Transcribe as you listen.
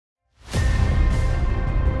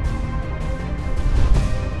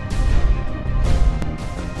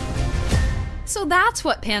So that's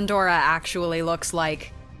what Pandora actually looks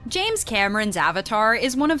like. James Cameron's Avatar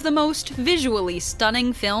is one of the most visually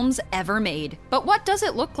stunning films ever made. But what does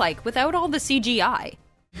it look like without all the CGI?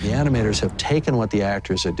 The animators have taken what the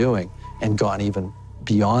actors are doing and gone even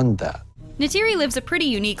beyond that. Neytiri lives a pretty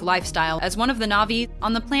unique lifestyle as one of the Na'vi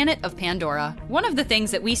on the planet of Pandora. One of the things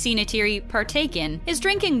that we see Neytiri partake in is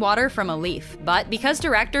drinking water from a leaf. But because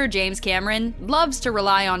director James Cameron loves to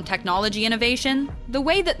rely on technology innovation, the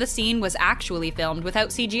way that the scene was actually filmed without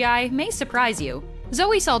CGI may surprise you.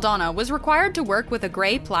 Zoe Saldana was required to work with a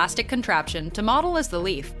gray plastic contraption to model as the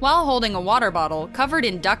leaf, while holding a water bottle covered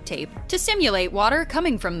in duct tape to simulate water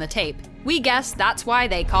coming from the tape. We guess that's why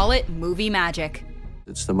they call it movie magic.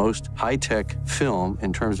 It's the most high-tech film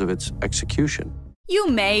in terms of its execution. You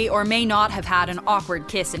may or may not have had an awkward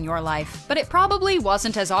kiss in your life, but it probably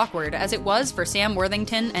wasn't as awkward as it was for Sam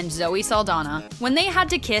Worthington and Zoe Saldana when they had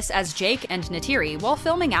to kiss as Jake and Neytiri while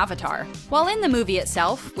filming Avatar. While in the movie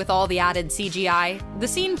itself, with all the added CGI, the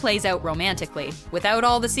scene plays out romantically. Without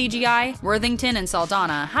all the CGI, Worthington and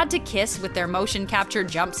Saldana had to kiss with their motion capture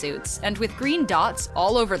jumpsuits and with green dots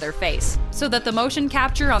all over their face, so that the motion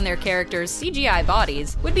capture on their characters' CGI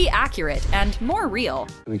bodies would be accurate and more real.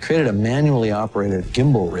 We created a manually operated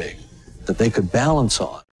gimbal rig that they could balance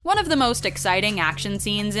on. One of the most exciting action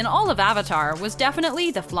scenes in all of Avatar was definitely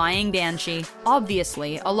the flying Banshee.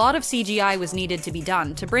 Obviously, a lot of CGI was needed to be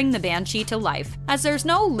done to bring the Banshee to life, as there's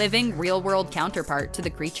no living, real-world counterpart to the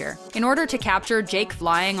creature. In order to capture Jake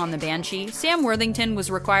flying on the Banshee, Sam Worthington was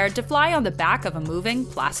required to fly on the back of a moving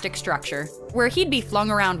plastic structure, where he'd be flung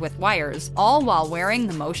around with wires, all while wearing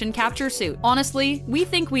the motion capture suit. Honestly, we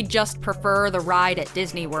think we'd just prefer the ride at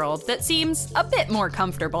Disney World that seems a bit more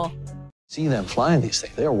comfortable. See them flying these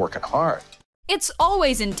things, they're working hard. It's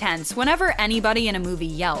always intense whenever anybody in a movie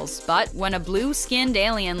yells, but when a blue-skinned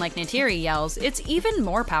alien like Neytiri yells, it's even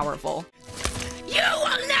more powerful. You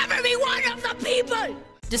will never be one of the people!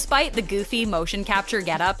 Despite the goofy motion capture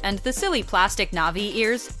getup and the silly plastic Na'vi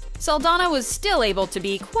ears, Saldana was still able to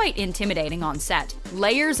be quite intimidating on set.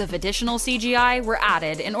 Layers of additional CGI were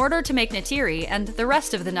added in order to make Neytiri and the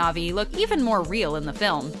rest of the Na'vi look even more real in the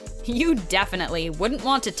film. You definitely wouldn't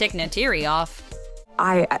want to tick Neytiri off.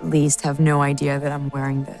 I at least have no idea that I'm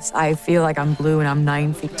wearing this. I feel like I'm blue and I'm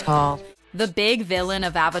 9 feet tall. The big villain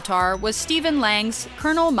of Avatar was Stephen Lang's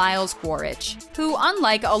Colonel Miles Quaritch, who,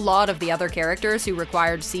 unlike a lot of the other characters who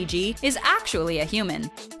required CG, is actually a human.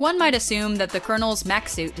 One might assume that the Colonel's mech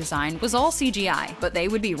suit design was all CGI, but they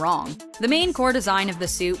would be wrong. The main core design of the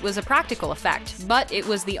suit was a practical effect, but it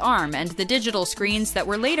was the arm and the digital screens that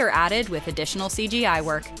were later added with additional CGI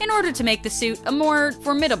work in order to make the suit a more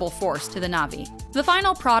formidable force to the Na'vi. The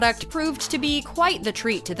final product proved to be quite the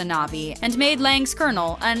treat to the Na'vi and made Lang's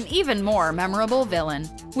Colonel an even more memorable villain.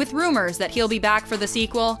 With rumors that he'll be back for the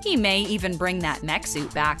sequel, he may even bring that mech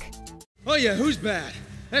suit back. Oh yeah, who's bad?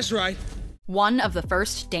 That's right. One of the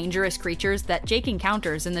first dangerous creatures that Jake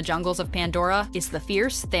encounters in the jungles of Pandora is the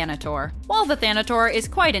fierce Thanator. While the Thanator is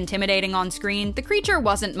quite intimidating on screen, the creature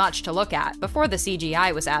wasn't much to look at before the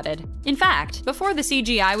CGI was added. In fact, before the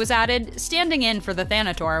CGI was added, standing in for the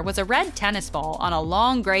Thanator was a red tennis ball on a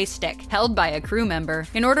long gray stick held by a crew member.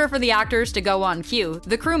 In order for the actors to go on cue,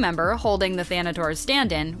 the crew member holding the Thanator's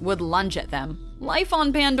stand-in would lunge at them. Life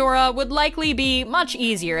on Pandora would likely be much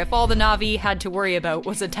easier if all the Na'vi had to worry about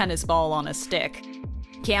was a tennis ball on a stick.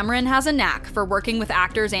 Cameron has a knack for working with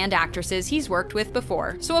actors and actresses he's worked with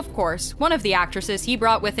before, so of course, one of the actresses he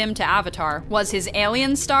brought with him to Avatar was his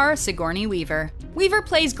alien star, Sigourney Weaver. Weaver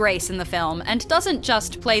plays Grace in the film and doesn't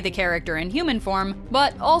just play the character in human form,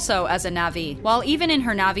 but also as a Na'vi. While even in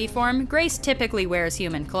her Na'vi form, Grace typically wears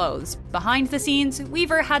human clothes. Behind the scenes,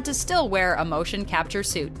 Weaver had to still wear a motion capture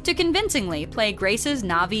suit to convincingly play Grace's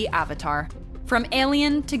Na'vi avatar. From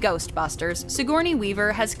Alien to Ghostbusters, Sigourney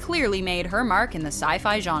Weaver has clearly made her mark in the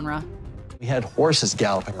sci-fi genre. We had horses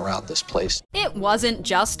galloping around this place. It wasn't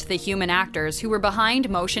just the human actors who were behind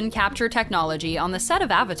motion capture technology on the set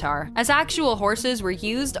of Avatar, as actual horses were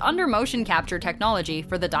used under motion capture technology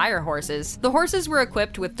for the dire horses. The horses were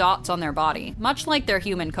equipped with dots on their body, much like their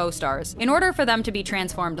human co-stars, in order for them to be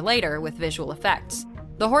transformed later with visual effects.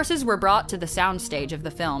 The horses were brought to the soundstage of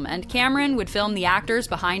the film, and Cameron would film the actors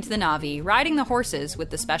behind the Na'vi riding the horses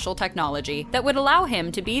with the special technology that would allow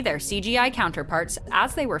him to be their CGI counterparts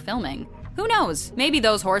as they were filming. Who knows, maybe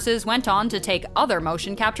those horses went on to take other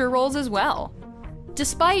motion capture roles as well.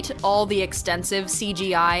 Despite all the extensive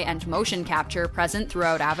CGI and motion capture present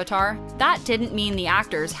throughout Avatar, that didn't mean the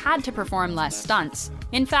actors had to perform less stunts.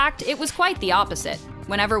 In fact, it was quite the opposite.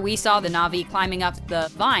 Whenever we saw the Na'vi climbing up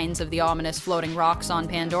the vines of the ominous floating rocks on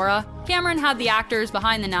Pandora, Cameron had the actors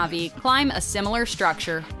behind the Na'vi climb a similar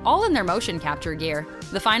structure, all in their motion capture gear.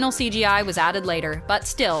 The final CGI was added later, but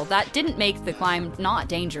still, that didn't make the climb not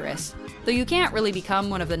dangerous. Though you can't really become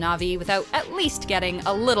one of the Na'vi without at least getting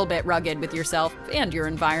a little bit rugged with yourself and your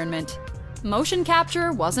environment. Motion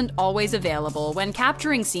capture wasn't always available when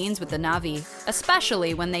capturing scenes with the Na'vi,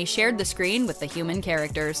 especially when they shared the screen with the human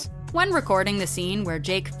characters. When recording the scene where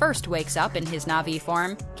Jake first wakes up in his Na'vi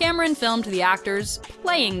form, Cameron filmed the actors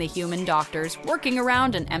playing the human doctors working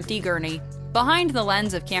around an empty gurney. Behind the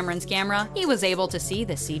lens of Cameron's camera, he was able to see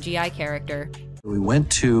the CGI character. We went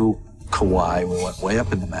to Kauai, we went way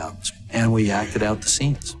up in the mountains, and we acted out the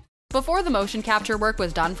scenes. Before the motion capture work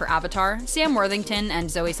was done for Avatar, Sam Worthington and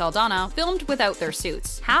Zoe Saldana filmed without their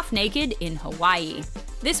suits, half naked in Hawaii.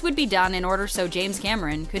 This would be done in order so James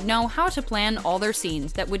Cameron could know how to plan all their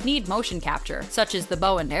scenes that would need motion capture, such as the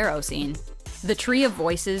bow and arrow scene. The Tree of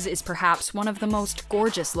Voices is perhaps one of the most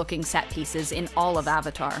gorgeous-looking set pieces in all of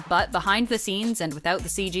Avatar, but behind the scenes and without the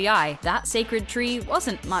CGI, that sacred tree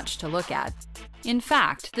wasn't much to look at. In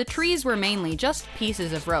fact, the trees were mainly just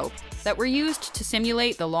pieces of rope that were used to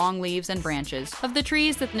simulate the long leaves and branches of the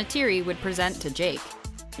trees that Neytiri would present to Jake.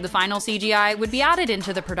 The final CGI would be added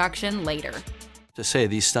into the production later. To say,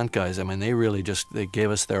 these stunt guys, I mean, they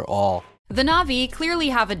gave us their all. The Na'vi clearly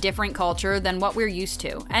have a different culture than what we're used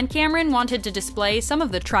to, and Cameron wanted to display some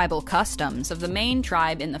of the tribal customs of the main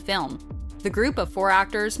tribe in the film. The group of 4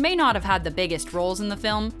 actors may not have had the biggest roles in the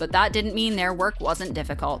film, but that didn't mean their work wasn't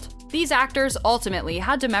difficult. These actors ultimately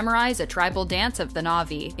had to memorize a tribal dance of the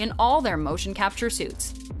Na'vi in all their motion capture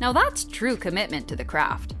suits. Now that's true commitment to the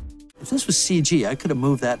craft. If this was CG, I could have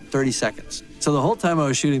moved that in 30 seconds. So the whole time I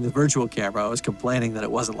was shooting the virtual camera, I was complaining that it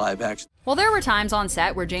wasn't live action. While there were times on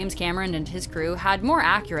set where James Cameron and his crew had more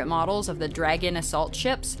accurate models of the Dragon assault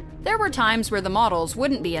ships, there were times where the models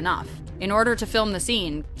wouldn't be enough. In order to film the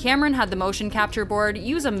scene, Cameron had the motion capture board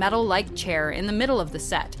use a metal-like chair in the middle of the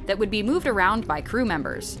set that would be moved around by crew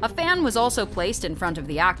members. A fan was also placed in front of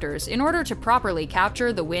the actors in order to properly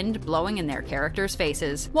capture the wind blowing in their characters'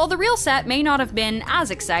 faces. While the real set may not have been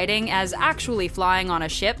as exciting as actually flying on a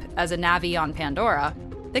ship as a Na'vi on Pandora,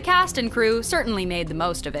 the cast and crew certainly made the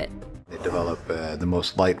most of it. They developed the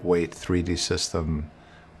most lightweight 3D system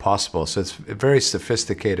possible, so it's very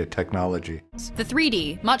sophisticated technology. The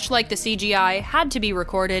 3D, much like the CGI, had to be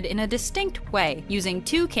recorded in a distinct way using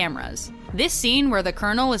 2 cameras. This scene where the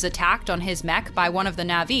Colonel is attacked on his mech by one of the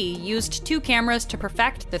Na'vi used 2 cameras to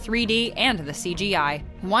perfect the 3D and the CGI.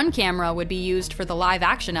 One camera would be used for the live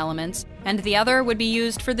action elements, and the other would be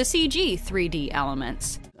used for the CG 3D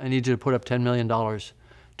elements. I need you to put up $10 million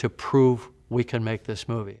to prove we can make this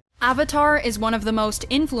movie. Avatar is one of the most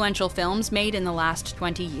influential films made in the last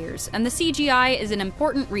 20 years, and the CGI is an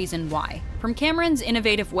important reason why. From Cameron's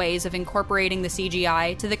innovative ways of incorporating the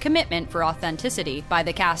CGI to the commitment for authenticity by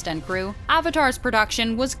the cast and crew, Avatar's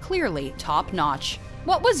production was clearly top-notch.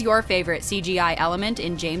 What was your favorite CGI element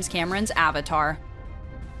in James Cameron's Avatar?